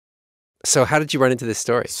So how did you run into this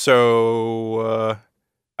story? So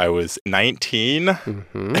I was 19.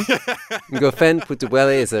 Ngofeen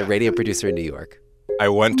Putuwele is a radio producer in New York. I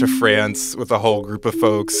went to France with a whole group of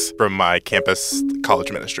folks from my campus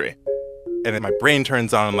college ministry. And then my brain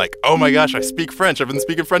turns on. I'm like, oh my gosh, I speak French. I've been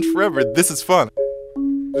speaking French forever. This is fun.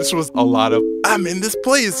 This was a lot of, I'm in this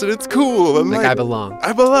place and it's cool. And like I belong.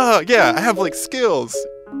 I belong. Yeah, I have like skills.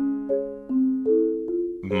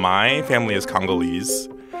 My family is Congolese.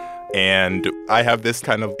 And I have this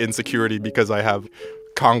kind of insecurity because I have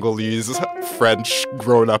Congolese French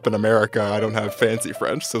grown up in America. I don't have fancy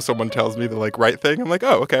French. So someone tells me the right thing. I'm like,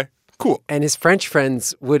 oh, okay, cool. And his French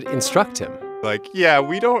friends would instruct him. Like, yeah,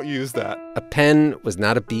 we don't use that. A pen was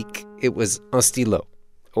not a beak. It was un stylo.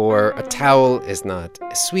 Or a towel is not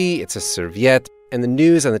essuie. It's a serviette. And the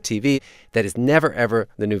news on the TV, that is never, ever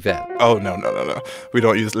the nouvelle. Oh, no. We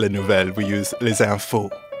don't use les nouvelles. We use les infos,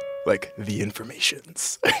 like the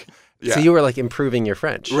informations. Yeah. So you were improving your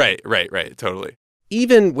French. Right, totally.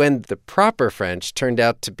 Even when the proper French turned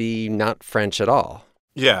out to be not French at all.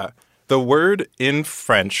 Yeah. The word in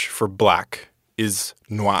French for black is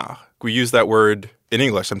noir. We use that word in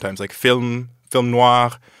English sometimes, like film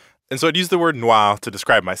noir. And so I'd use the word noir to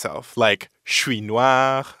describe myself, like je suis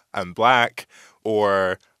noir, I'm black,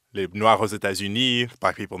 or les noirs aux États-Unis,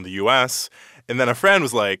 black people in the U.S. And then a friend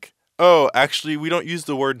was like, oh, actually, we don't use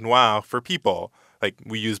the word noir for people. Like,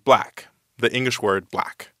 we use black, the English word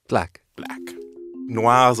black. Black.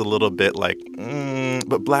 Noir is a little bit like,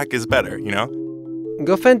 but black is better, you know?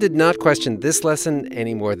 Ngofeen did not question this lesson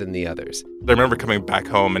any more than the others. I remember coming back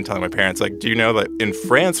home and telling my parents, do you know that in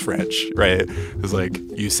France, French, right, it's like,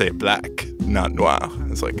 you say black, not noir.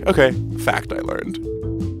 It's like, okay, fact I learned.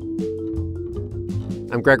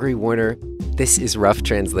 I'm Gregory Warner. This is Rough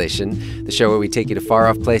Translation, the show where we take you to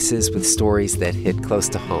far-off places with stories that hit close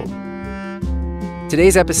to home.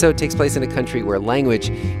 Today's episode takes place in a country where language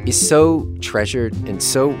is so treasured and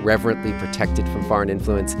so reverently protected from foreign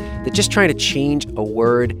influence that just trying to change a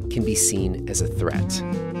word can be seen as a threat.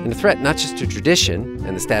 And a threat not just to tradition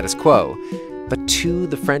and the status quo, but to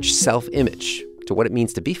the French self-image, to what it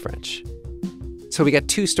means to be French. So we got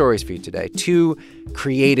two stories for you today, two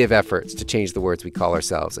creative efforts to change the words we call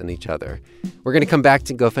ourselves and each other. We're going to come back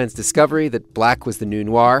to Ngofeen's discovery that black was the new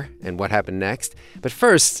noir and what happened next. But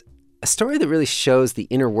first, a story that really shows the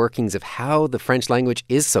inner workings of how the French language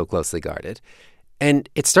is so closely guarded. And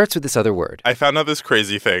it starts with this other word. I found out this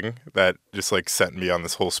crazy thing that just sent me on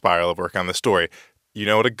this whole spiral of work on the story. You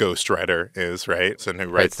know what a ghostwriter is, right? So who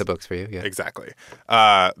writes the books for you, yeah. Exactly.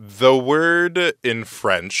 The word in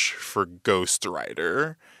French for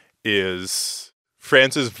ghostwriter is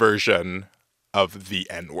France's version of the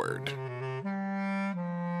N-word.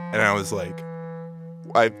 And I was like,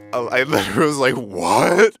 I literally was like,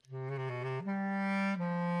 what?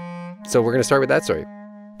 So we're going to start with that story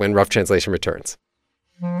when Rough Translation returns.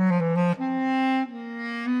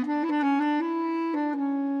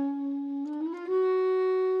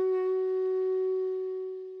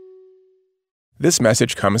 This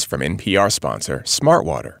message comes from NPR sponsor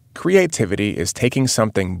Smartwater. Creativity is taking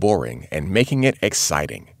something boring and making it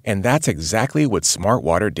exciting. And that's exactly what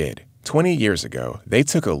Smartwater did. 20 years ago, they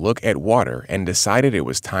took a look at water and decided it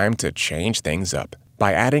was time to change things up.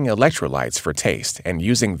 By adding electrolytes for taste and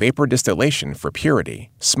using vapor distillation for purity,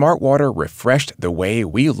 Smartwater refreshed the way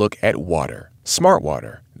we look at water.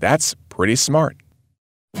 Smartwater, that's pretty smart.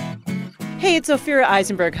 Hey, it's Ophira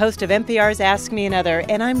Eisenberg, host of NPR's Ask Me Another,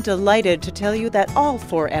 and I'm delighted to tell you that all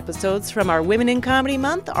 4 episodes from our Women in Comedy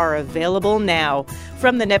Month are available now.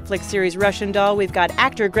 From the Netflix series Russian Doll, we've got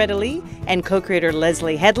actor Greta Lee and co-creator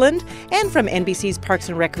Leslie Headland. And from NBC's Parks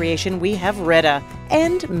and Recreation, we have Retta,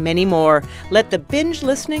 and many more. Let the binge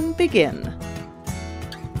listening begin.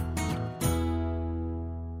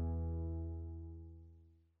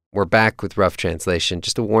 We're back with Rough Translation.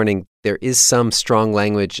 Just a warning, there is some strong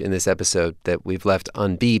language in this episode that we've left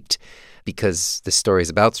unbeeped because this story is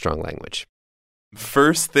about strong language.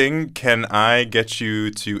 First thing, can I get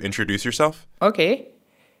you to introduce yourself? Okay.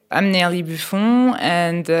 I'm Nelly Buffon,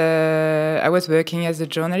 and I was working as a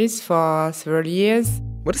journalist for several years.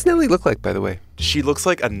 What does Nelly look like, by the way? She looks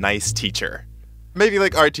like a nice teacher. Maybe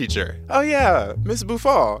like our teacher. Oh, yeah, Miss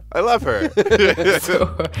Buffon. I love her.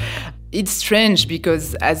 So, it's strange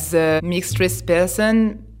because as a mixed-race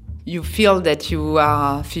person, you feel that you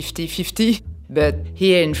are 50-50. But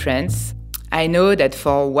here in France, I know that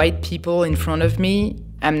for white people in front of me,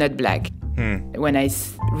 I'm not black. When I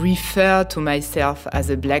refer to myself as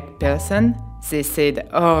a black person, they said,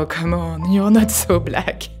 oh, come on, you're not so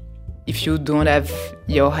black. If you don't have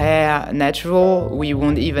your hair natural, we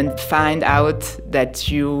won't even find out that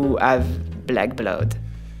you have black blood.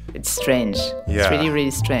 It's strange. Yeah. It's really,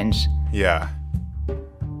 really strange. Yeah.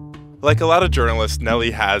 Like a lot of journalists, Nelly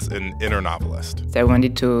has an inner novelist. I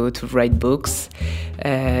wanted to write books,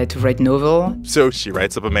 to write novel. So she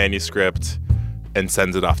writes up a manuscript and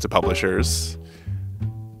sends it off to publishers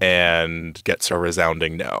and gets a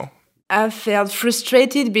resounding no. I felt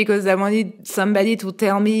frustrated because I wanted somebody to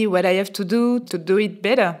tell me what I have to do it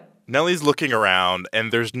better. Nelly's looking around,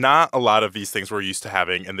 and there's not a lot of these things we're used to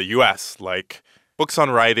having in the US, like books on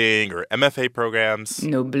writing or MFA programs.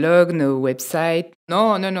 No blog, no website.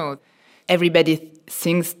 No. Everybody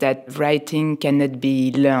thinks that writing cannot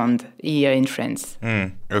be learned here in France.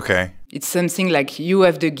 Okay. It's something like you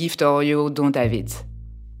have the gift or you don't have it.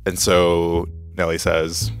 And so Nelly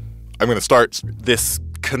says, I'm going to start this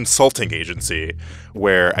consulting agency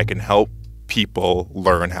where I can help people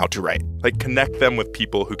learn how to write. Like connect them with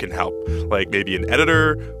people who can help, like maybe an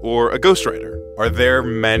editor or a ghostwriter. Are there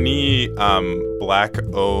many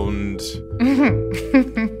Black-owned...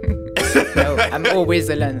 No, I'm always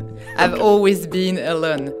alone. I've always been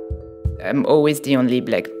alone. I'm always the only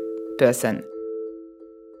Black person.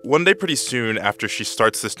 One day pretty soon after she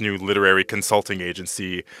starts this new literary consulting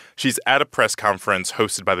agency, she's at a press conference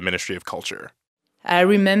hosted by the Ministry of Culture. I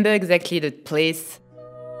remember exactly the place.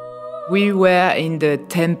 We were in the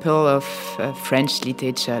temple of French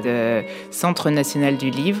literature, the Centre National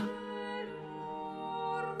du Livre.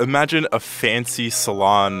 Imagine a fancy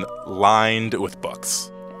salon lined with books.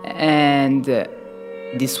 And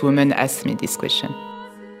this woman asked me this question.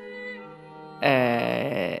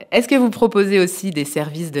 Est-ce que vous proposez aussi des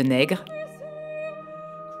services de nègres?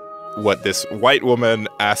 What this white woman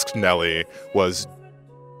asked Nelly was,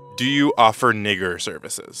 do you offer nigger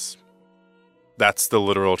services? That's the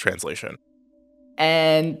literal translation.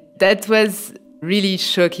 And that was really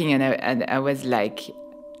shocking, and I was like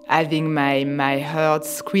having my heart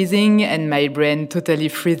squeezing and my brain totally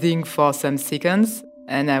freezing for some seconds.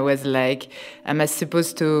 And I was like, am I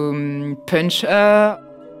supposed to punch her?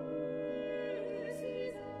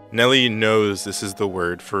 Nelly knows this is the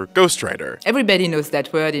word for ghostwriter. Everybody knows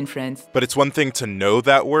that word in France. But it's one thing to know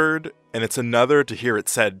that word, and it's another to hear it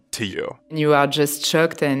said to you. You are just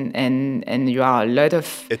shocked and you are a lot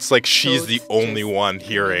of... It's like she's the only one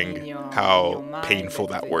hearing how painful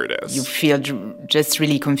that word is. You feel just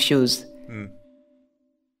really confused.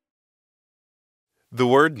 The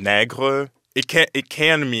word nègre, it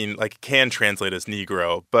can mean, like, it can translate as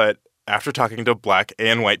Negro, but after talking to Black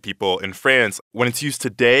and white people in France, when it's used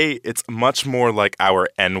today, it's much more like our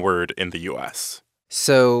N-word in the US.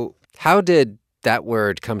 So how did that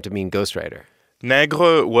word come to mean ghostwriter?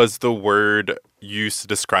 Nègre was the word used to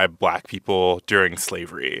describe Black people during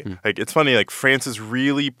slavery. Like, it's funny, like, France is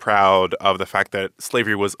really proud of the fact that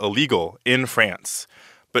slavery was illegal in France.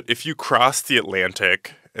 But if you crossed the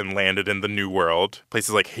Atlantic and landed in the New World,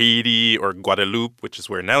 places like Haiti or Guadeloupe, which is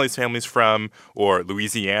where Nelly's family's from, or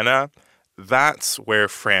Louisiana, that's where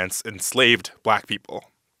France enslaved Black people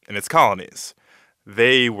in its colonies.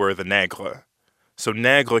 They were the nègre. So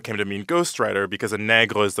nègre came to mean ghostwriter because a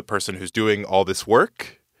nègre is the person who's doing all this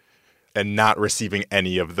work and not receiving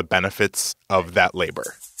any of the benefits of that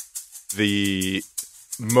labor. The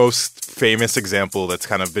most famous example that's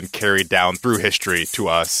kind of been carried down through history to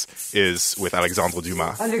us is with Alexandre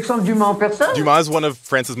Dumas. Alexandre Dumas en personne? Dumas is one of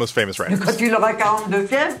France's most famous writers. Quand il aura 42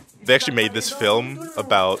 fièvres? They actually made this film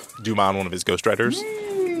about Dumas and one of his ghostwriters.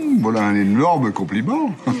 Voilà un énorme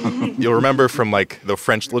compliment. You'll remember from like the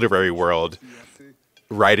French literary world,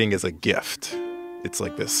 writing is a gift. It's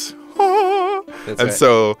like this. That's and right.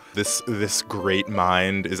 so this great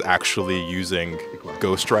mind is actually using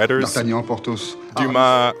ghostwriters. D'Artagnan, Porthos.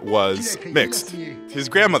 Dumas was mixed. His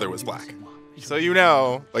grandmother was Black. So you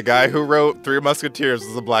know, the guy who wrote Three Musketeers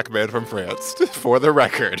was a Black man from France, for the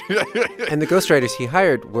record. And the ghostwriters he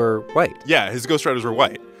hired were white. Yeah, his ghostwriters were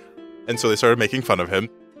white. And so they started making fun of him.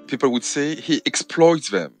 People would say he exploits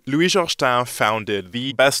them. Louis Georgetown founded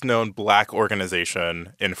the best-known Black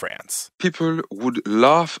organization in France. People would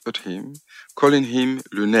laugh at him, calling him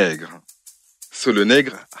le nègre. So le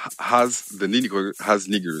nègre has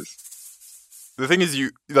niggers. The thing is,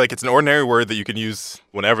 it's an ordinary word that you can use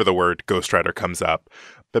whenever the word ghostwriter comes up.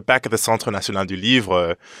 But back at the Centre National du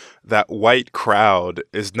Livre, that white crowd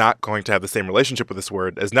is not going to have the same relationship with this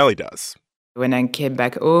word as Nelly does. When I came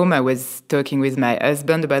back home, I was talking with my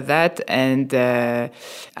husband about that, and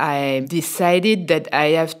I decided that I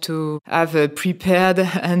have to have a prepared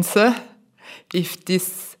answer if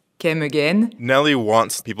this came again. Nelly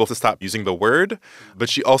wants people to stop using the word, but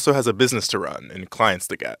she also has a business to run and clients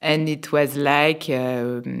to get. And it was like,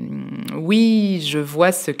 oui, je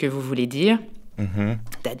vois ce que vous voulez dire. Mm-hmm.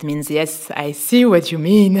 That means, yes, I see what you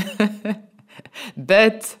mean.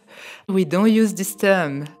 But We don't use this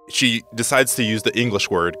term. She decides to use the English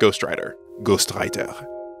word ghostwriter, ghostwriter.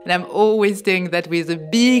 And I'm always doing that with a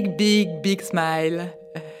big, big, big smile.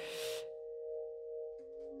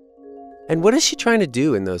 And what is she trying to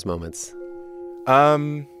do in those moments?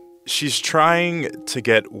 She's trying to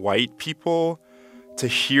get white people to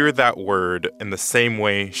hear that word in the same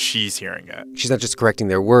way she's hearing it. She's not just correcting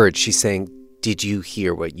their words. She's saying, did you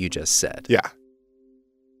hear what you just said? Yeah.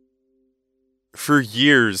 For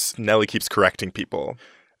years, Nelly keeps correcting people.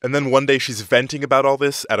 And then one day she's venting about all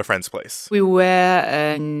this at a friend's place. We were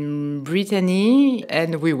in Brittany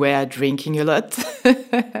and we were drinking a lot.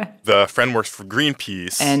 The friend works for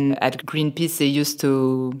Greenpeace. And at Greenpeace, they used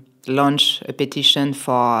to launch a petition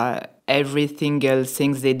for every single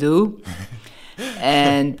thing they do.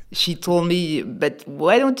 And she told me, but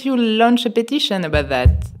why don't you launch a petition about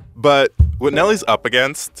that? But what Nelly's up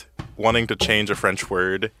against, wanting to change a French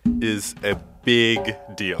word, is a big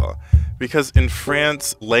deal. Because in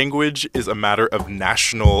France, language is a matter of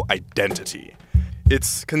national identity.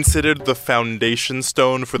 It's considered the foundation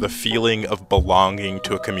stone for the feeling of belonging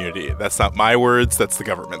to a community. That's not my words, that's the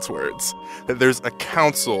government's words. There's a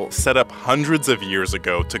council set up hundreds of years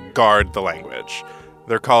ago to guard the language.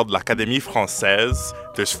 They're called l'Académie Française.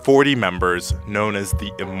 There's 40 members, known as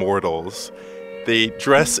the Immortals. They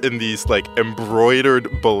dress in these, embroidered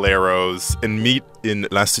boleros and meet in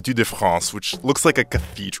l'Institut de France, which looks like a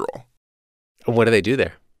cathedral. What do they do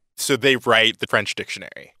there? So they write the French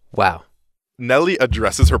dictionary. Wow. Nelly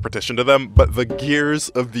addresses her petition to them, but the gears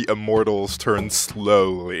of the Immortals turn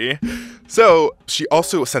slowly. So she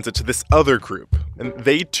also sends it to this other group, and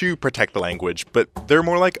they too protect the language, but they're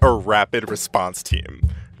more like a rapid response team.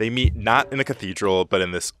 They meet not in a cathedral, but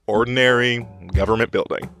in this ordinary government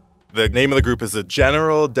building. The name of the group is the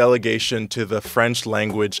General Delegation to the French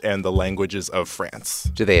Language and the Languages of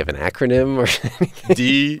France. Do they have an acronym or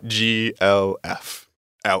anything? DGLF.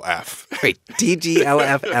 LF. Wait,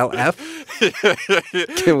 DGLF?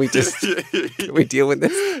 Can we deal with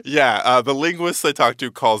this? Yeah, the linguist I talked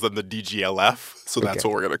to calls them the DGLF, so that's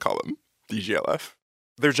what we're going to call them, DGLF.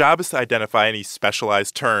 Their job is to identify any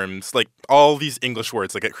specialized terms, like all these English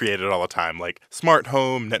words that get created all the time, like smart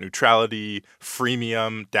home, net neutrality,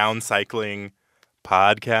 freemium, downcycling,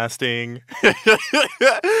 podcasting,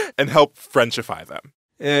 and help Frenchify them.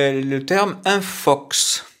 Le terme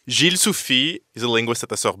infox. Gilles Soufi is a linguist at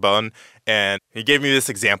the Sorbonne, and he gave me this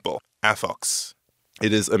example, infox.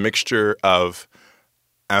 It is a mixture of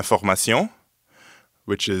information,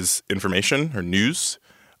 which is information or news,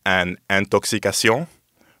 and intoxication,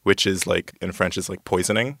 which is in French is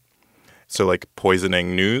poisoning. So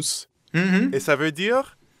poisoning news. Mm-hmm. Et ça veut dire?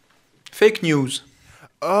 Fake news.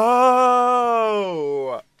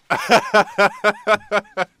 Oh!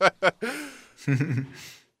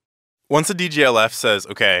 Once the DGLF says,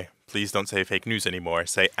 okay, please don't say fake news anymore,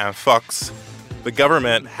 say infox, the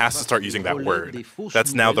government has to start using that word.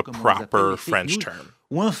 That's now the proper French term.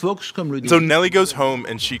 So Nelly goes home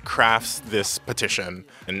and she crafts this petition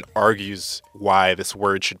and argues why this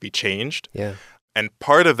word should be changed. Yeah. And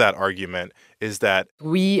part of that argument is that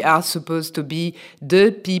we are supposed to be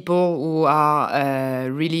the people who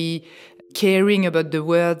are really caring about the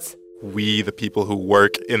words. We, the people who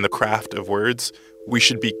work in the craft of words, we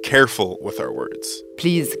should be careful with our words.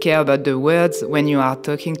 Please care about the words when you are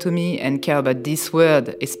talking to me and care about this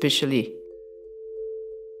word especially.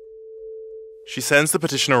 She sends the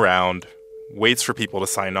petition around, waits for people to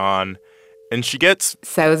sign on, and she gets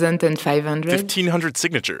 1,500? 1,500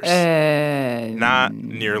 signatures. Not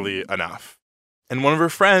nearly enough. And one of her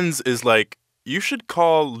friends is like, you should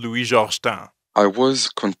call Louis Georgetin. I was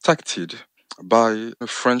contacted by a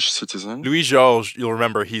French citizen. Louis Georges, you'll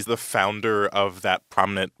remember, he's the founder of that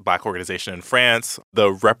prominent Black organization in France,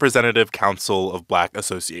 the Representative Council of Black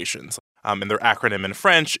Associations. And their acronym in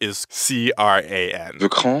French is CRAN. The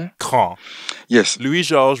CRAN? CRAN. Yes. Louis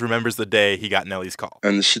Georges remembers the day he got Nelly's call.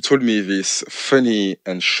 And she told me this funny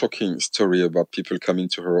and shocking story about people coming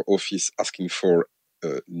to her office asking for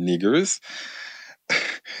niggers.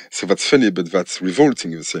 So that's funny, but that's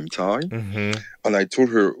revolting at the same time. Mm-hmm. And I told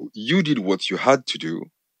her, you did what you had to do.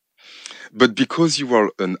 But because you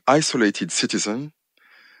are an isolated citizen,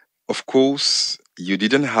 of course, you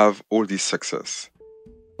didn't have all this success.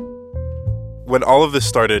 When all of this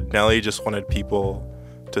started, Nelly just wanted people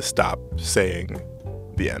to stop saying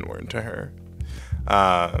the N-word to her.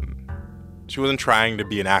 She wasn't trying to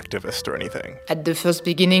be an activist or anything. At the first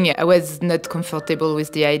beginning, I was not comfortable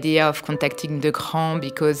with the idea of contacting the Grand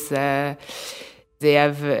because they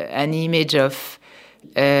have an image of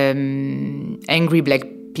angry black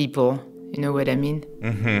people. You know what I mean?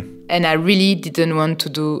 Mm-hmm. And I really didn't want to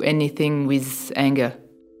do anything with anger.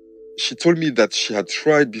 She told me that she had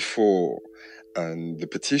tried before, and the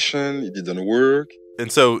petition, it didn't work.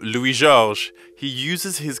 And so Louis-Georges, he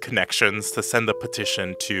uses his connections to send the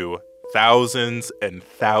petition to thousands and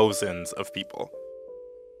thousands of people.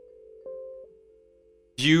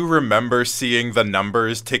 Do you remember seeing the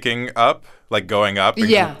numbers ticking up, like going up?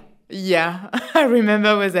 Yeah. I remember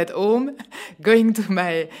I was at home, going to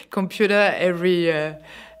my computer every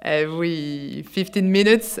 15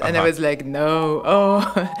 minutes, and I was like, no,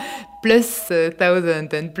 plus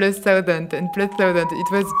 1,000 and plus 1,000 and plus 1,000.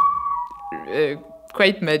 It was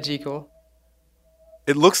quite magical.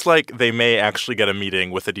 It looks like they may actually get a meeting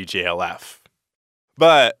with the DGLF.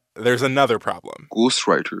 But there's another problem.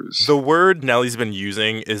 Ghostwriters. The word Nelly's been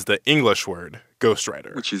using is the English word,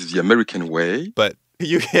 ghostwriter. Which is the American way. But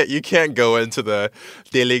you can't go into the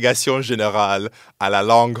Délégation Générale à la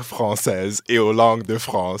langue française et aux langues de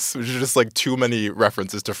France, which is just like too many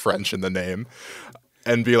references to French in the name,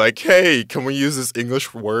 and be like, hey, can we use this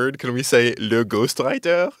English word? Can we say le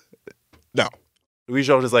ghostwriter? No.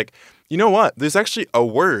 Louis-Georges is like, you know what? There's actually a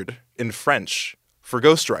word in French for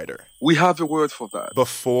ghostwriter. We have a word for that.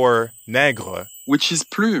 Before nègre. Which is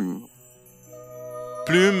plume.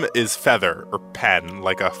 Plume is feather or pen,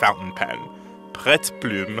 like a fountain pen. Prête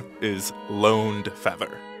plume is loaned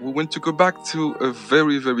feather. We want to go back to a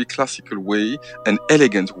very, very classical way, an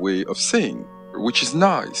elegant way of saying, which is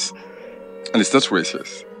nice. And it's not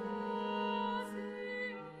racist.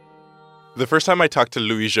 The first time I talked to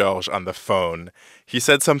Louis-Georges on the phone, he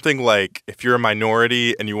said something like, if you're a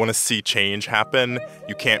minority and you want to see change happen,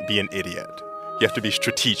 you can't be an idiot. You have to be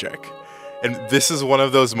strategic. And this is one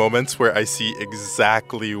of those moments where I see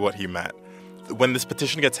exactly what he meant. When this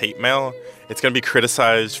petition gets hate mail, it's going to be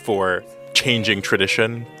criticized for changing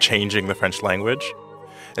tradition, changing the French language.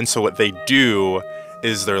 And so what they do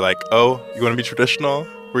is they're like, oh, you want to be traditional?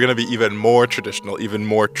 We're going to be even more traditional, even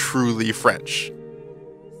more truly French.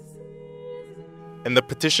 And the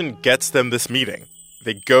petition gets them this meeting.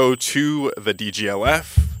 They go to the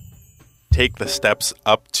DGLF, take the steps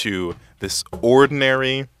up to this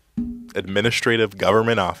ordinary administrative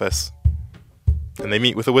government office, and they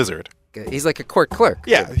meet with a wizard. He's like a court clerk.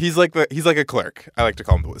 Yeah, he's like a clerk. I like to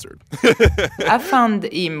call him the wizard. I found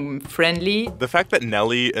him friendly. The fact that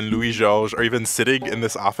Nelly and Louis-Georges are even sitting in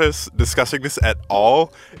this office discussing this at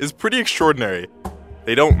all is pretty extraordinary.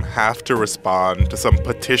 They don't have to respond to some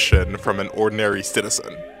petition from an ordinary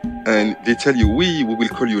citizen. And they tell you, we will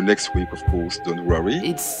call you next week, of course, don't worry.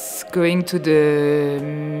 It's going to the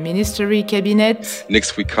ministry cabinet.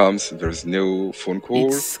 Next week comes, there's no phone call.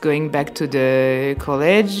 It's going back to the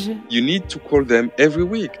college. You need to call them every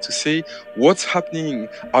week to say, what's happening?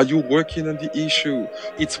 Are you working on the issue?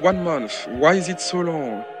 It's 1 month. Why is it so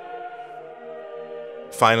long?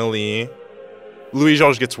 Finally,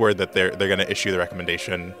 Louis-Georges gets word that they're going to issue the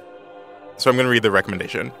recommendation. So I'm going to read the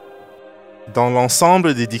recommendation. Dans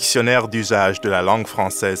l'ensemble des dictionnaires d'usage de la langue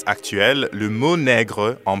française actuelle, le mot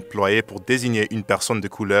nègre, employé pour désigner une personne de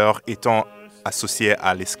couleur étant associée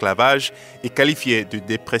à l'esclavage, est qualifié de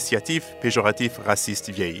dépréciatif, péjoratif, raciste,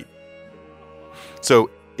 vieilli. So,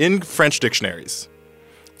 in French dictionaries,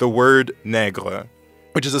 the word nègre,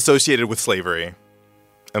 which is associated with slavery,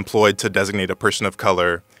 employed to designate a person of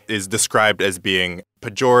color, is described as being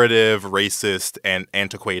pejorative, racist, and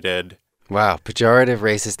antiquated. Wow, pejorative,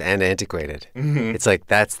 racist, and antiquated. Mm-hmm. It's like,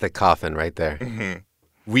 that's the coffin right there. Mm-hmm.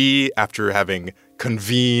 We, after having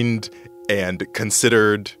convened and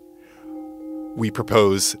considered, we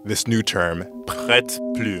propose this new term, prête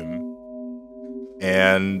plume.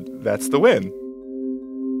 And that's the win.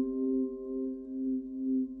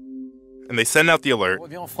 And they send out the alert.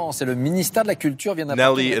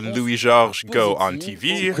 Nelly and Louis-Georges go on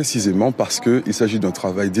TV. Précisément parce qu'il s'agit d'un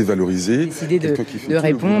travail dévalorisé. Décidé de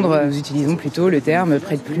répondre, nous utilisons plutôt le terme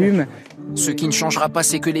prête-plume. Ce qui ne changera pas,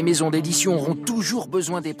 c'est que les maisons d'édition auront toujours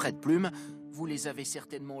besoin des prête-plumes. Vous les avez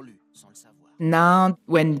certainement lus sans le savoir. Now,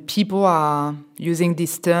 when people are using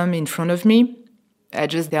this term in front of me, I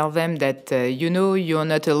just tell them that, you're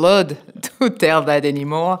not allowed to tell that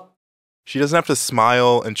anymore. She doesn't have to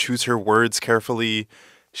smile and choose her words carefully.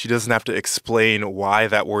 She doesn't have to explain why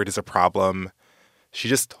that word is a problem. She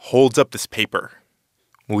just holds up this paper.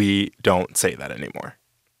 We don't say that anymore.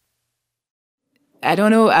 I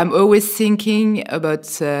don't know. I'm always thinking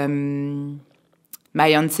about my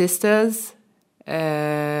ancestors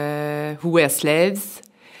who were slaves.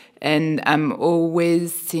 And I'm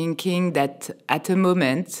always thinking that at a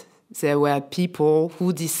moment, there were people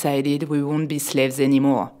who decided we won't be slaves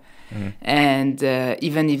anymore. Mm. And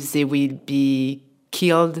even if they will be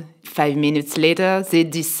killed 5 minutes later, they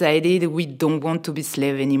decided we don't want to be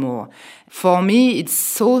slaves anymore. For me, it's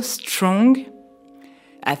so strong.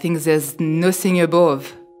 I think there's nothing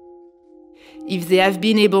above. If they have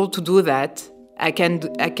been able to do that, I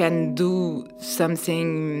can do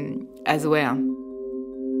something as well.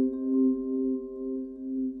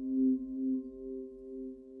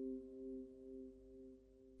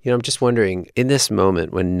 You know, I'm just wondering, in this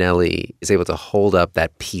moment when Nellie is able to hold up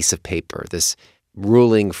that piece of paper, this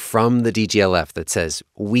ruling from the DGLF that says,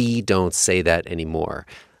 we don't say that anymore,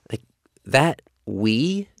 like that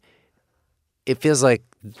we, it feels like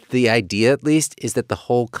the idea, at least, is that the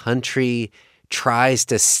whole country tries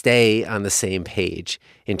to stay on the same page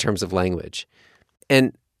in terms of language.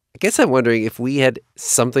 And I guess I'm wondering if we had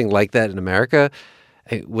something like that in America,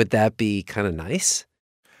 would that be kind of nice?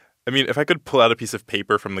 I mean, if I could pull out a piece of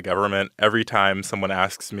paper from the government every time someone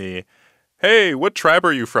asks me, hey, what tribe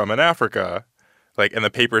are you from in Africa? Like, and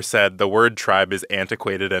the paper said the word tribe is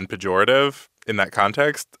antiquated and pejorative in that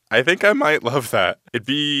context, I think I might love that. It'd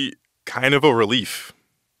be kind of a relief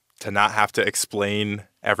to not have to explain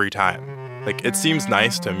every time. Like, it seems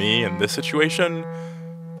nice to me in this situation,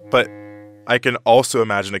 but I can also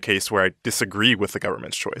imagine a case where I disagree with the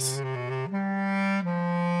government's choice.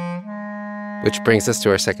 Which brings us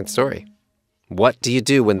to our second story. What do you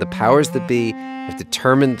do when the powers that be have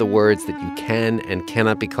determined the words that you can and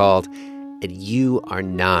cannot be called, and you are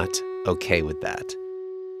not okay with that?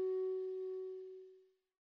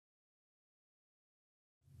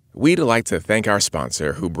 We'd like to thank our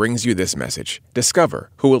sponsor who brings you this message,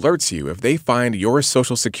 Discover, who alerts you if they find your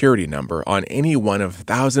Social Security number on any one of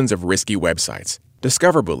thousands of risky websites.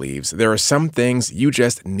 Discover believes there are some things you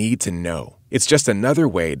just need to know. It's just another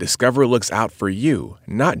way Discover looks out for you,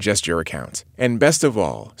 not just your account. And best of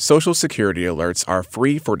all, Social Security alerts are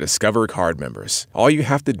free for Discover card members. All you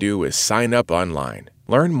have to do is sign up online.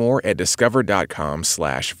 Learn more at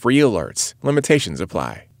discover.com/free alerts. Limitations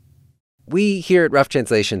apply. We here at Rough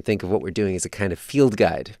Translation think of what we're doing as a kind of field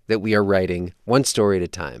guide that we are writing one story at a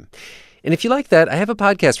time. And if you like that, I have a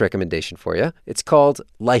podcast recommendation for you. It's called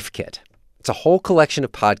Life Kit. It's a whole collection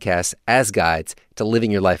of podcasts as guides to living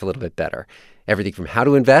your life a little bit better. Everything from how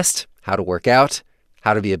to invest, how to work out,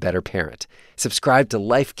 how to be a better parent. Subscribe to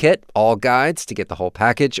Life Kit, all guides to get the whole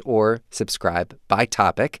package, or subscribe by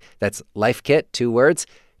topic. That's Life Kit, 2 words.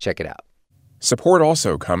 Check it out. Support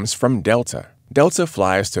also comes from Delta. Delta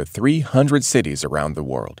flies to 300 cities around the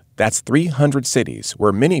world. That's 300 cities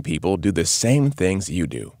where many people do the same things you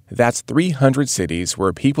do. That's 300 cities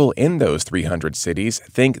where people in those 300 cities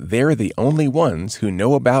think they're the only ones who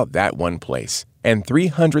know about that one place. And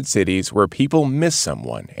 300 cities where people miss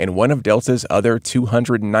someone in one of Delta's other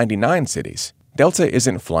 299 cities. Delta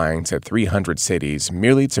isn't flying to 300 cities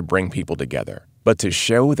merely to bring people together, but to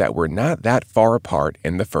show that we're not that far apart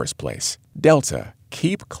in the first place. Delta,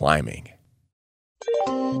 keep climbing.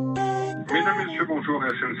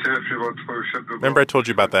 Remember I told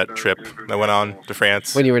you about that trip I went on to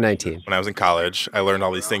France? When you were 19. When I was in college, I learned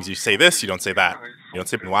all these things. You say this, you don't say that. You don't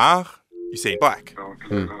say noir, you say black.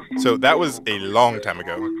 So that was a long time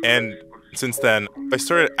ago. And since then, I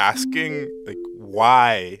started asking, like,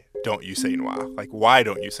 why don't you say noir? Like, why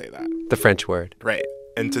don't you say that? The French word. Right.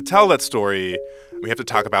 And to tell that story, we have to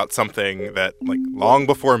talk about something that, like, long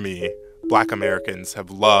before me, Black Americans have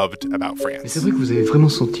loved about France. C'est vrai que vous avez vraiment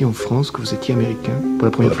senti en France que vous étiez américain pour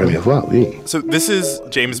la première fois, oui. So this is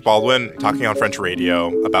James Baldwin talking on French radio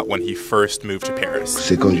about when he first moved to Paris.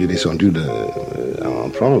 C'est quand j'ai descendu en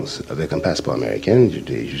France avec un passeport américain, je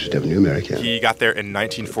suis devenu américain. He got there in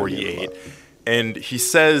 1948. And he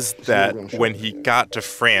says that when he got to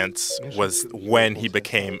France was when he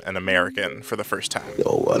became an American for the first time.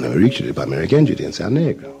 Oh, en Amérique, je n'étais pas américain, j'étais un sale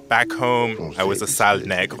nègre. Back home, I was a sale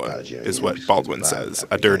nègre, is what Baldwin says,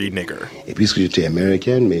 a dirty nigger. Et puisque j'étais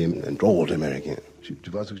américain, mais un drôle d'américain.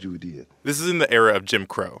 Tu vois ce que je veux dire? This is in the era of Jim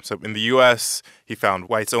Crow. So in the U.S., he found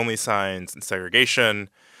whites-only signs and segregation.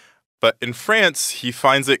 But in France, he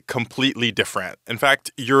finds it completely different. In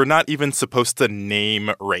fact, you're not even supposed to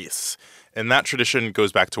name race. And that tradition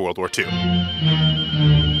goes back to World War II.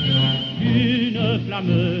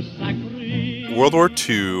 World War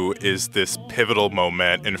II is this pivotal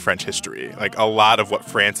moment in French history. Like, a lot of what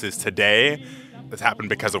France is today has happened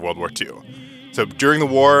because of World War II. So during the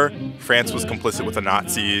war, France was complicit with the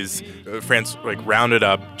Nazis. France, rounded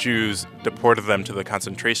up Jews, deported them to the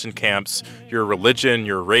concentration camps. Your religion,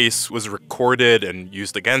 your race was recorded and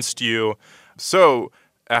used against you. So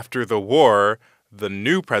after the war, the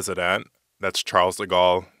new president, that's Charles de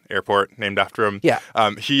Gaulle Airport, named after him. Yeah.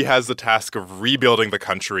 He has the task of rebuilding the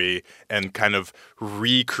country and kind of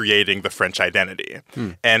recreating the French identity.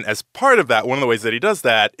 And as part of that, one of the ways that he does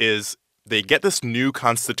that is they get this new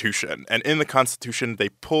constitution. And in the constitution, they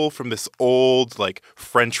pull from this old,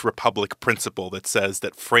 French Republic principle that says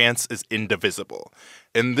that France is indivisible.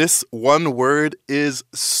 And this one word is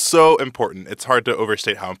so important. It's hard to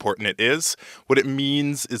overstate how important it is. What it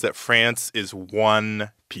means is that France is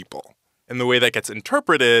one people. And the way that gets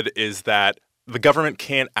interpreted is that the government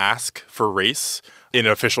can't ask for race in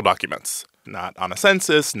official documents, not on a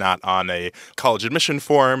census, not on a college admission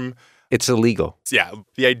form. It's illegal. Yeah.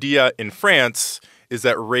 The idea in France is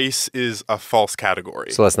that race is a false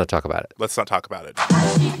category. So let's not talk about it. Let's not talk about it.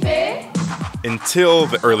 Until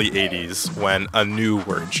the early 80s when a new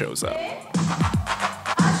word shows up.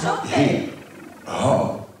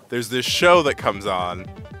 There's this show that comes on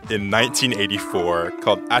in 1984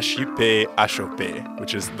 called HIP HOP,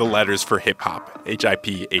 which is the letters for hip-hop, HIP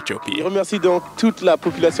HOP.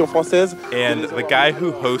 And the guy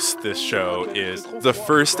who hosts this show is the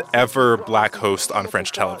first ever black host on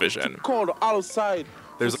French television.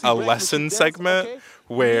 There's a lesson segment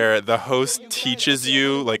where the host teaches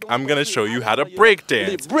you, I'm going to show you how to break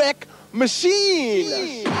dance. Break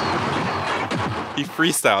machine! He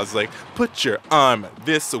freestyles, put your arm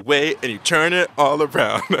this way and you turn it all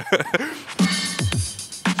around.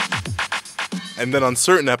 And then on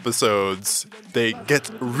certain episodes, they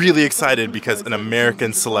get really excited because an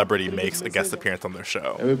American celebrity makes a guest appearance on their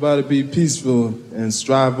show. Everybody be peaceful and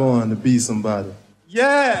strive on to be somebody.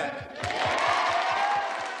 Yeah!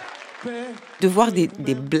 De voir des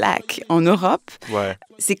blacks en Europe, ouais.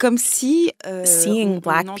 C'est comme si seeing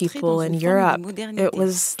black people in Europe, it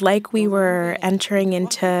was like we were entering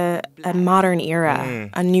into a modern era,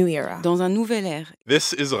 a new era. Dans un nouvel ère.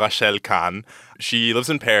 This is Rachel Kahn. She lives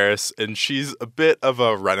in Paris, and she's a bit of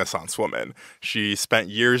a Renaissance woman. She spent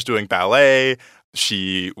years doing ballet.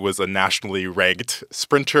 She was a nationally ranked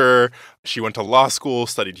sprinter. She went to law school,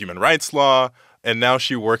 studied human rights law. And now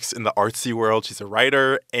she works in the artsy world. She's a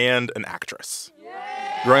writer and an actress.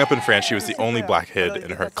 Growing up in France, she was the only black kid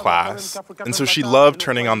in her class. And so she loved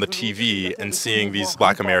turning on the TV and seeing these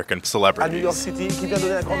black American celebrities.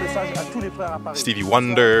 Stevie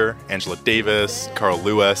Wonder, Angela Davis, Carl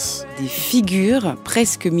Lewis. Des figures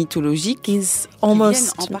presque mythologiques. These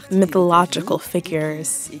almost mythological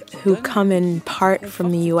figures who come in part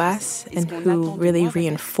from the U.S. and who really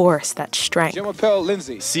reinforce that strength.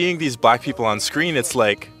 Seeing these black people on screen, it's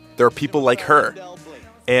like there are people like her.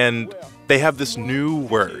 And they have this new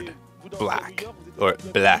word, black, or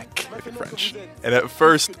black, if in French. And at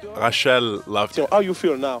first, Rachel loved it. How you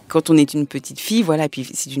feel now? Quand on est une petite fille, voilà, puis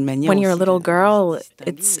c'est d'une manière. When you're a little girl,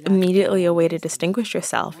 it's immediately a way to distinguish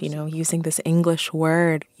yourself, using this English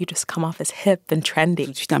word. You just come off as hip and trendy.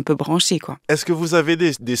 Tout de suite un peu branché, quoi. Est-ce que vous avez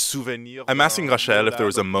des souvenirs? I'm asking Rachel if there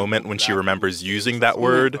was a moment when she remembers using that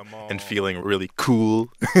word and feeling really cool.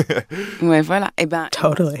 Ouais, voilà. Eh ben,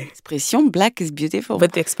 totally. L'expression black is beautiful.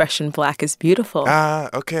 But the expression black is beautiful. Ah,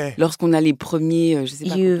 okay. Lorsqu'on a les premiers,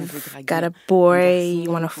 You've got a boy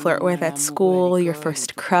you want to flirt with at school, your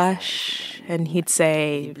first crush, and he'd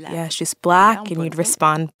say, yeah, she's black, and you'd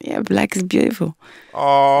respond, yeah, black is beautiful.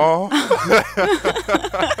 Aww.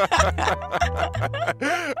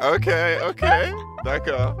 Okay.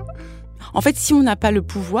 D'accord. En fait, si on n'a pas le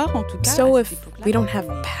pouvoir, en tout cas... So if we don't have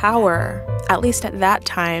power, at least at that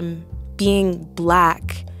time, being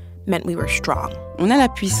black meant we were strong. On a la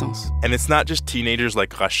puissance. And it's not just teenagers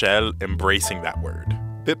like Rachel embracing that word.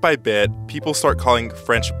 Bit by bit, people start calling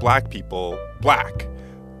French black people black.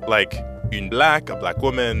 Like une black, a black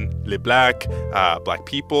woman, les blacks, black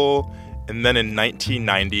people. And then in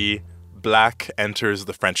 1990, black enters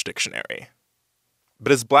the French dictionary.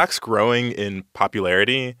 But as black's growing in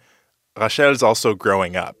popularity, Rachel's also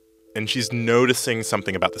growing up, and she's noticing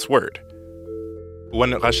something about this word.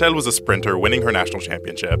 When Rachel was a sprinter winning her national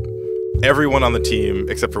championship, everyone on the team,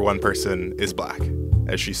 except for one person, is black.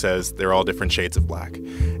 As she says, they're all different shades of black.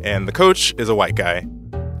 And the coach is a white guy.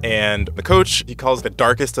 And the coach, he calls the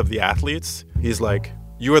darkest of the athletes. He's like,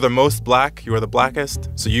 you are the most black, you are the blackest,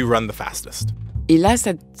 so you run the fastest. Et là,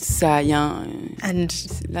 ça y a un... And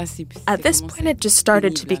at this point, it just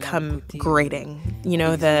started to become grating.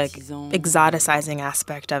 The exoticizing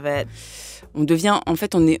aspect of it. On devient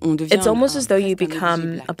It's almost as though you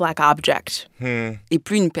become a black object. Et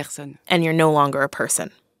plus une personne. And you're no longer a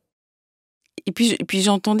person. Et puis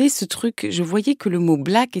j'entendais ce truc, je voyais que le mot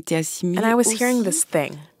black était assimilé. And I was hearing this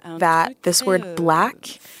thing, that this word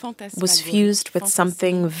black was fused with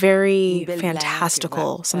something very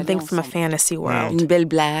fantastical, something from a fantasy world. Une belle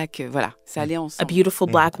black, voilà, ça allait ensemble. A beautiful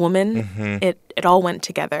black woman, it all went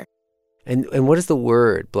together. And what does the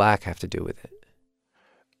word black have to do with it?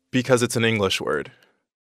 Because it's an English word.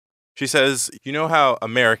 She says, you know how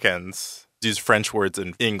Americans use French words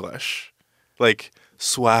in English? Like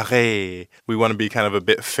soirée, we want to be kind of a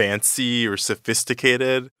bit fancy or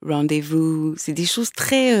sophisticated. Rendezvous, c'est des choses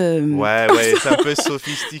très... Ouais, c'est un peu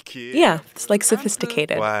sophistiqué. Yeah, it's like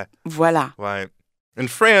sophisticated. Ouais. Voilà. Right. In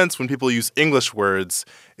France, when people use English words,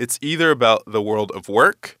 it's either about the world of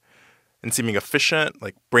work and seeming efficient,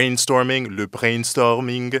 like brainstorming, le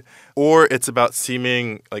brainstorming, or it's about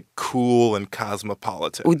seeming like cool and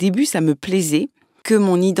cosmopolitan. Au début, ça me plaisait que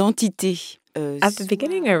mon identité... At the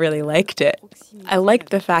beginning, I really liked it. I liked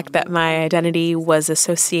the fact that my identity was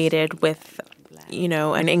associated with,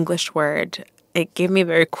 an English word. It gave me a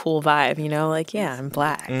very cool vibe, like, yeah, I'm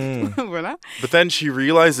black. Voilà. But then she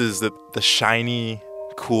realizes that the shiny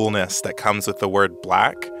coolness that comes with the word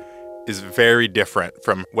black is very different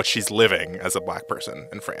from what she's living as a black person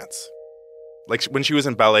in France. Like when she was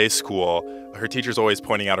in ballet school, her teacher's always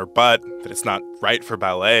pointing out her butt, that it's not right for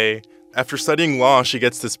ballet. After studying law, she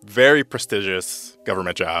gets this very prestigious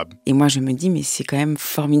government job. Et moi, je me dis, mais c'est quand même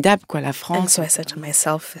formidable, quoi, la France. And so I said to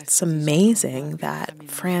myself, it's amazing that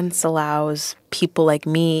France allows people like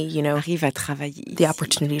me, arrive à travailler. The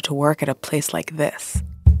opportunity to work at a place like this.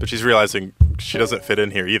 But she's realizing she doesn't fit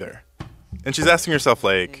in here either. And she's asking herself,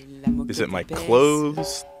 like, is it my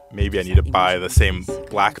clothes? Maybe I need to buy the same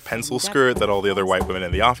black pencil skirt that all the other white women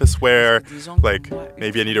in the office wear. Like,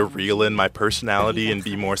 maybe I need to reel in my personality and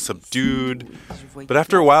be more subdued. But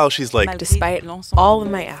after a while, she's like, despite all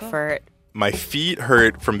of my effort, my feet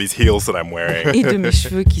hurt from these heels that I'm wearing. Et de mes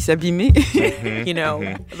cheveux qui s'abîmaient.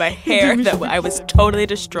 My hair that I was totally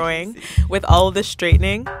destroying with all of the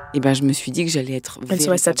straightening. Et ben, je me suis dit que j'allais être... And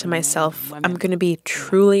so I said to myself, I'm going to be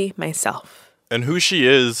truly myself. And who she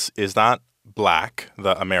is not black,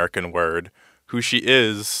 the American word. Who she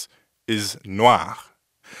is noir.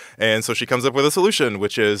 And so she comes up with a solution,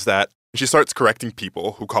 which is that she starts correcting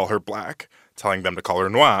people who call her black, telling them to call her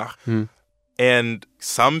noir. And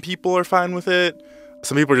some people are fine with it.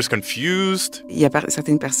 Some people are just confused. Il y a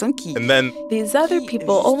certaines personnes qui... And then these other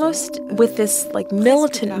people, almost with this like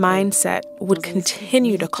militant mindset, would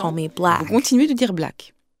continue to call me black. Continuer de dire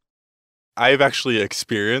black. I've actually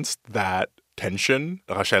experienced that tension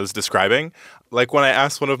Rachel is describing. Like when I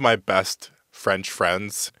asked one of my best French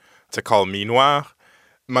friends to call me noir,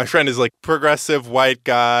 my friend is like progressive white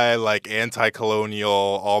guy, like anti-colonial,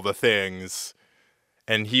 all the things.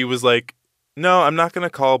 And he was like, no, I'm not going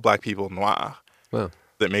to call black people noir. Wow.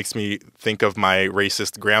 That makes me think of my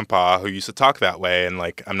racist grandpa who used to talk that way, and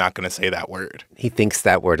like, I'm not going to say that word. He thinks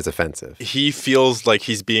that word is offensive. He feels like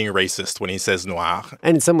he's being racist when he says noir.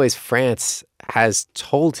 And in some ways, France has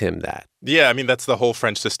told him that. Yeah, I mean, that's the whole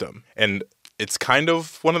French system. And it's kind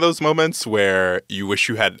of one of those moments where you wish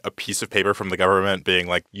you had a piece of paper from the government being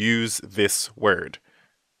like, use this word.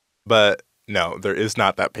 But no, there is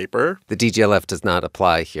not that paper. The DGLF does not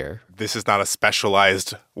apply here. This is not a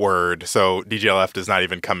specialized word, so DGLF does not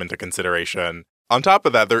even come into consideration. On top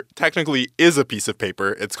of that, there technically is a piece of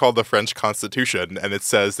paper. It's called the French Constitution, and it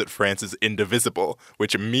says that France is indivisible,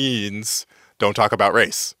 which means don't talk about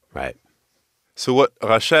race. Right. So what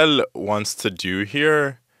Rachel wants to do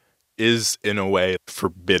here is, in a way,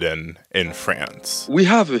 forbidden in France. We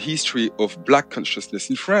have a history of black consciousness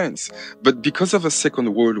in France, but because of the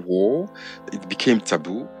Second World War, it became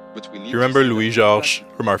taboo. You remember Louis-Georges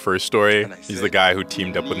from our first story? He's the guy who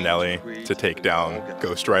teamed up with Nelly to take down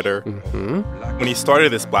Ghost Rider. Mm-hmm. When he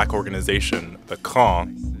started this black organization, the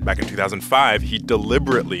CRAN, back in 2005, he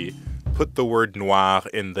deliberately put the word noir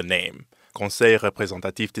in the name. Conseil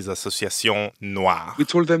représentatif des associations noires. We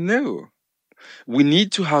told them no. We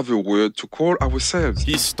need to have a word to call ourselves.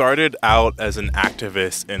 He started out as an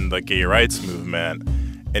activist in the gay rights movement,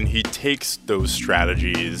 and he takes those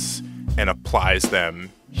strategies and applies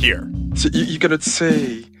them here. So you cannot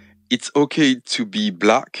say it's okay to be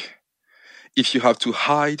black if you have to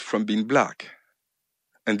hide from being black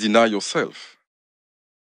and deny yourself.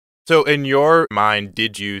 So in your mind,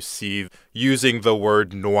 did you see using the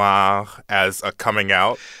word noir as a coming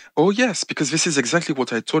out? Oh, yes, because this is exactly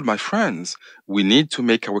what I told my friends. We need to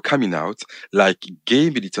make our coming out like gay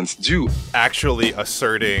militants do. Actually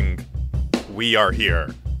asserting we are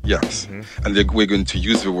here. Yes, and we're going to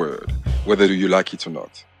use the word, whether you like it or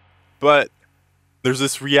not. But there's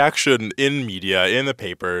this reaction in media, in the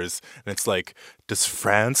papers, and it's like, does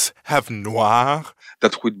France have noir?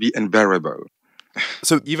 That would be unbearable.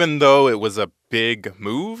 So even though it was a big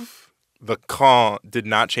move, the CRAN did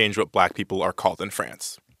not change what black people are called in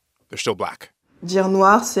France. They're still black. Dire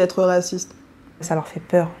noir, c'est être raciste. Ça leur fait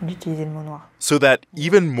peur d'utiliser le mot noir. So that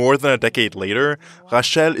even more than a decade later,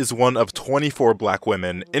 Rachel is one of 24 black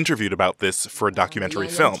women interviewed about this for a documentary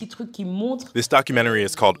film. This documentary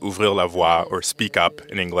is called Ouvrir la Voix, or Speak Up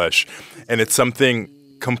in English, and it's something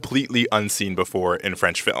completely unseen before in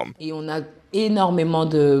French film. Et on a énormément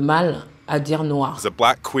de mal à dire noir. There's a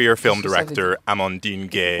black queer film director, Amandine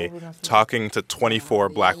Gay, talking to 24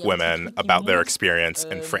 black women about their experience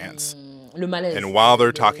in France. And while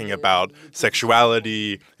they're talking about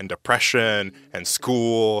sexuality and depression and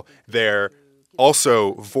school, they're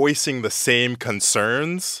also voicing the same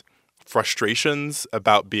concerns, frustrations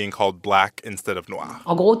about being called black instead of noir.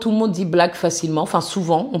 En gros, tout le monde dit black facilement. Enfin,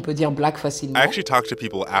 souvent, on peut dire black facilement. I actually talked to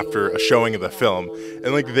people after a showing of the film,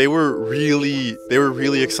 and they were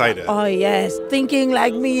really excited. Oh yes, thinking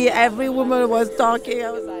like me, every woman was talking.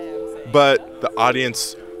 I was like, but the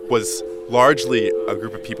audience was largely a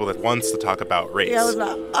group of people that wants to talk about race. I was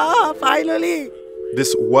like, finally.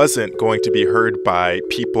 This wasn't going to be heard by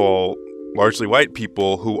people, largely white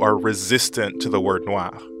people, who are resistant to the word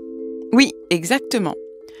noir. Oui, exactement.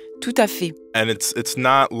 Tout à fait. And it's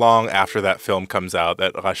not long after that film comes out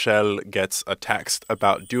that Rachel gets a text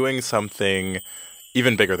about doing something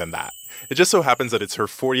even bigger than that. It just so happens that it's her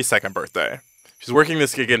 42nd birthday. She's working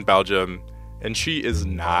this gig in Belgium, and she is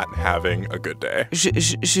not having a good day.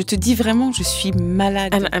 Je te dis vraiment, je suis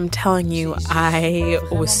malade. And I'm telling you, I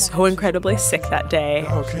was so incredibly sick that day.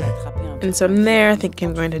 Okay. And so I'm there thinking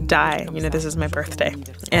I'm going to die. You know, this is my birthday.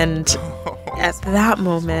 And at that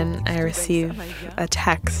moment, I receive a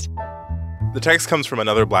text. The text comes from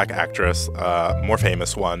another black actress, a more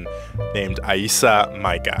famous one, named Aissa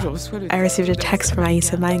Maïga. I received a text from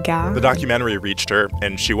Aissa Maïga. The documentary reached her,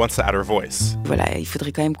 and she wants to add her voice. Voilà, il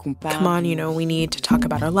faudrait quand même qu'on parle. Come on, you know, we need to talk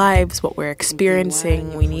about our lives, what we're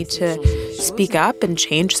experiencing. We need to speak up and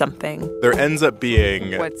change something. There ends up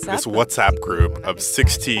being this WhatsApp group of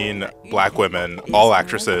 16 black women, all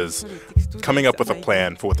actresses, coming up with a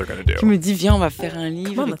plan for what they're going to do. Tu me dis, viens, on va faire un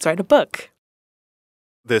livre. Come on, let's write a book.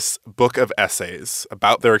 This book of essays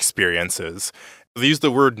about their experiences. They use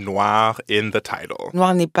the word noir in the title.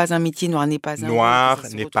 Noir n'est pas un métier, noir n'est pas un Noir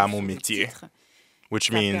n'est pas mon métier,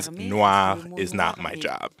 which means noir is not my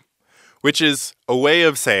job. Which is a way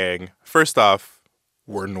of saying, first off,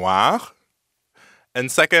 we're noir.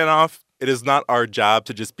 And second off, it is not our job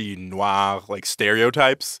to just be noir, like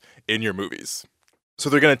stereotypes, in your movies. So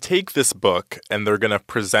they're going to take this book and they're going to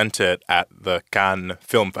present it at the Cannes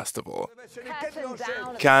Film Festival.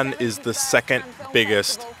 Cannes is the second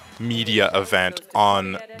biggest media event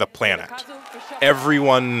on the planet.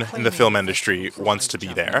 Everyone in the film industry wants to be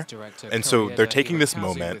there. And so they're taking this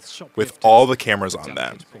moment with all the cameras on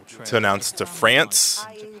them to announce to France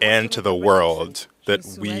and to the world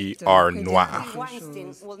that we are noir.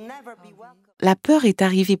 La peur est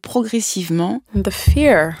arrivée progressivement. The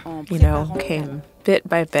fear, you know, came bit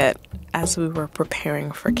by bit as we were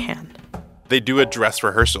preparing for Cannes. They do a dress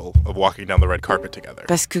rehearsal of walking down the red carpet together.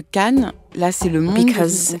 Parce que Cannes, là, c'est le monde.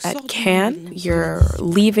 Because at Cannes, you're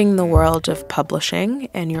leaving the world of publishing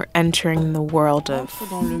and you're entering the world of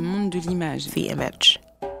dans le monde de l'image. The image.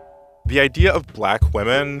 The idea of black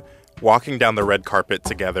women walking down the red carpet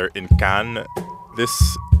together in Cannes,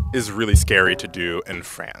 this is really scary to do in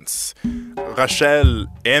France. Rachel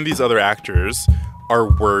and these other actors are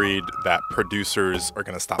worried that producers are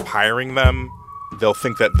going to stop hiring them. They'll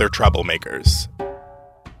think that they're troublemakers.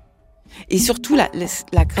 Et surtout,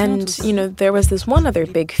 la and, you know, there was this one other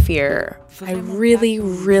big fear. I really,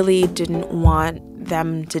 really didn't want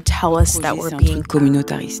them to tell us that we're being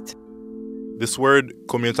communautariste. This word,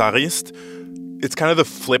 communautariste, it's kind of the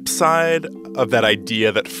flip side of that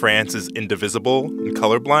idea that France is indivisible and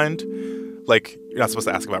colorblind. Like, you're not supposed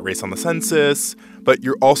to ask about race on the census, but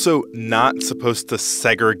you're also not supposed to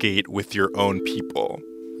segregate with your own people.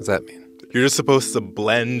 What does that mean? You're just supposed to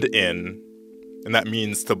blend in, and that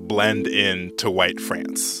means to blend in to white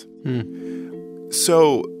France.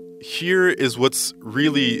 So here is what's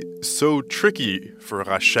really so tricky for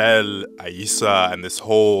Rachel, Aissa, and this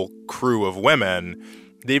whole crew of women.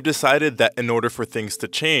 They've decided that in order for things to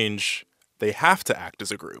change, they have to act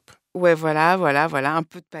as a group. Ouais, voilà, un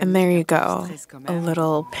peu de panique. And there you go. A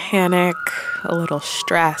little panic, a little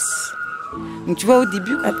stress. Donc, tu vois, au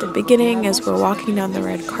début, at the beginning, as we're walking down the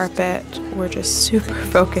red carpet, we're just super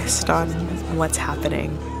focused on what's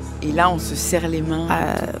happening. Et là, on se serre les mains.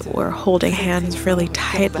 We're holding hands really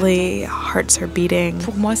tightly. Hearts are beating.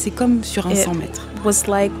 Pour moi, c'est comme sur un 100 mètres. It was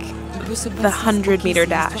like the 100-meter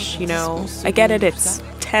dash, you know. I get it, it's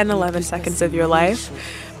 10, 11 seconds of your life,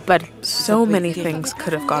 but so many things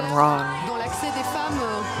could have gone wrong.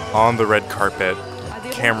 On the red carpet,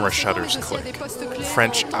 camera shutters click.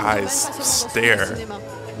 French eyes stare.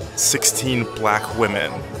 16 black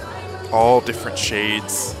women, all different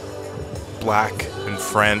shades. Black and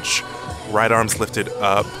French, right arms lifted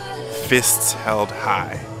up, fists held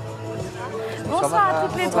high. Bonsoir à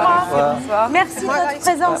toutes les trois. Merci de votre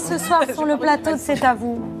présence ce soir sur le plateau de C'est à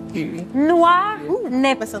vous. Noir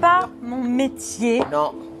n'est pas mon métier.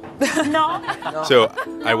 Non. Non. So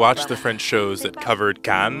I watched the French shows that covered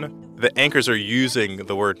Cannes. The anchors are using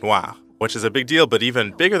the word noir, which is a big deal. But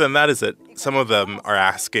even bigger than that is that some of them are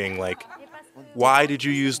asking, like, why did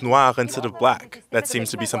you use noir instead of black? That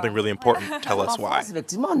seems to be something really important. Tell us why.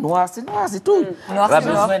 Effectivement, noir, c'est tout. Noir, Pas c'est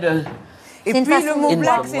noir. besoin de... Et puis le mot Une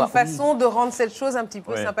black, forme c'est une noire. façon de rendre cette chose un petit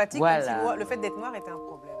peu Ouais. sympathique, Voilà. comme si le fait d'être noir était un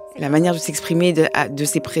problème. La manière de s'exprimer de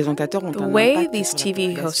ces présentateurs ont The un way impact these sur la TV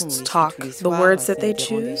population. hosts On les talk, suit tous les the soirs, words that c'est they des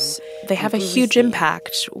rendez-vous. choose, they have a Donc oui, huge c'est-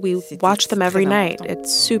 impact. We watch them every night.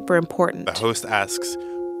 It's super important. The host asks,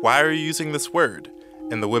 why are you using this word?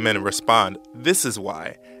 And the women respond, this is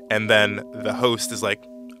why. And then the host is like,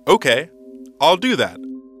 okay, I'll do that.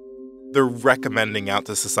 They're recommending out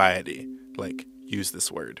to society, like, use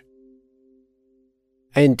this word.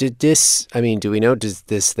 And do we know, does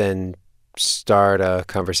this then start a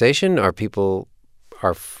conversation? Are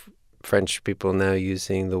French people now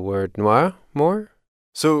using the word noir more?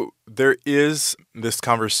 So there is this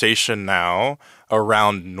conversation now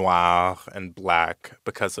around noir and black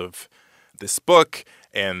because of this book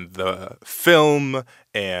and the film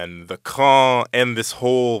and the Cran and this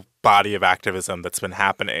whole body of activism that's been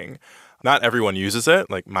happening. Not everyone uses it.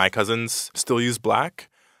 Like, my cousins still use black.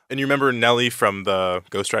 And you remember Nellie from the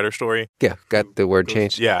Ghost Rider story? Yeah, got the word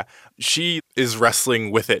changed. Yeah. She is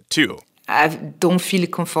wrestling with it too. I don't feel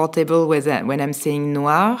comfortable with that when I'm saying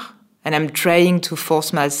noir, and I'm trying to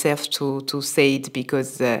force myself to say it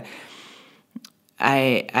because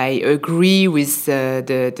I agree with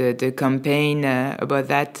the campaign about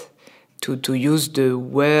that, to use the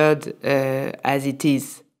word as it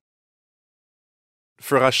is.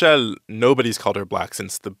 For Rachel, nobody's called her black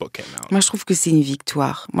since the book came out. Moi, je trouve que c'est une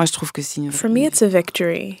victoire. For me, it's a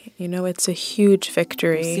victory. You know, it's a huge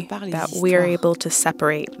victory that we are able to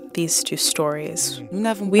separate these two stories.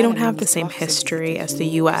 We don't have the same history as the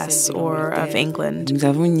US or of England. Nous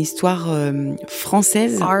avons une histoire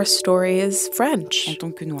française. Our story is French en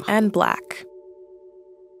tant que noir. and black.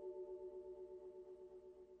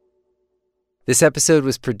 This episode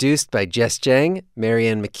was produced by Jess Jang.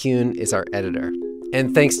 Marianne McCune is our editor.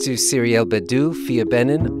 And thanks to Cyrielle Bedou, Fia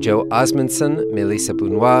Benin, Joe Osmondson, Melissa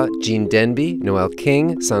Bounois, Jean Denby, Noel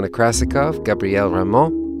King, Sana Krasikov, Gabrielle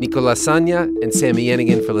Ramon, Nicolas Sanya, and Sammy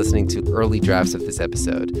Yenigan for listening to early drafts of this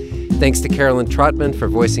episode. Thanks to Carolyn Trotman for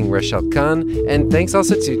voicing Rachel Khan, and thanks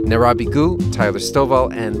also to Narabi Gu, Tyler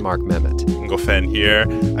Stovall, and Mark Memmott. Ngofen here.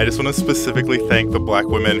 I just want to specifically thank the Black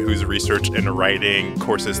women whose research and writing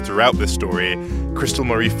courses throughout this story. Crystal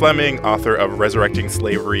Marie Fleming, author of Resurrecting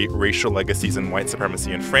Slavery, Racial Legacies and White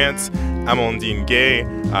Supremacy in France. Amandine Gay,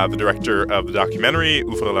 the director of the documentary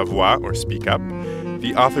Ouvre la Voix, or Speak Up.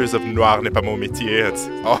 The authors of Noir n'est pas mon métier. It's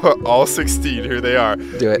all 16. Here they are.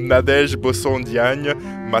 Do it. Nadège Bosson-Diagne,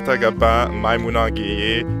 Mata Gabin, Maimouna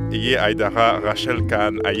Gueye, Eye Aydara, Rachel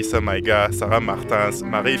Khan, Aïssa Maïga, Sarah Martins,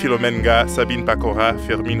 Marie-Philomène Ga, Sabine Pacora,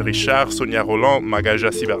 Fermine Richard, Sonia Roland, Magaja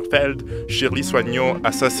Siberfeld, Shirley Soignon,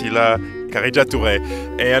 Assa Silla, Kareja Touré,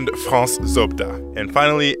 and France Zobda. And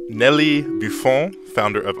finally, Nellie Buffon,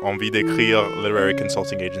 founder of Envie d'écrire literary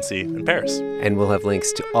consulting agency in Paris. And we'll have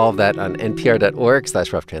links to all of that on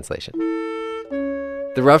npr.org/Rough Translation.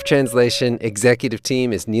 The Rough Translation executive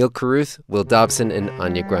team is Neil Carruth, Will Dobson, and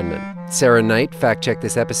Anya Grunman. Sarah Knight fact-checked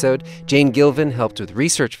this episode. Jane Gilvin helped with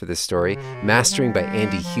research for this story, mastering by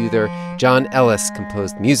Andy Huther. John Ellis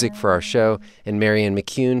composed music for our show, and Marianne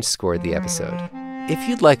McCune scored the episode. If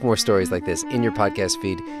you'd like more stories like this in your podcast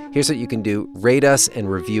feed, here's what you can do. Rate us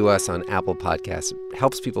and review us on Apple Podcasts. It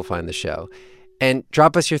helps people find the show. And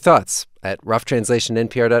drop us your thoughts at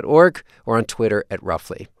roughtranslationnpr.org or on Twitter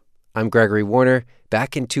 @roughly. I'm Gregory Warner,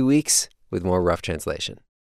 back in 2 weeks with more Rough Translation.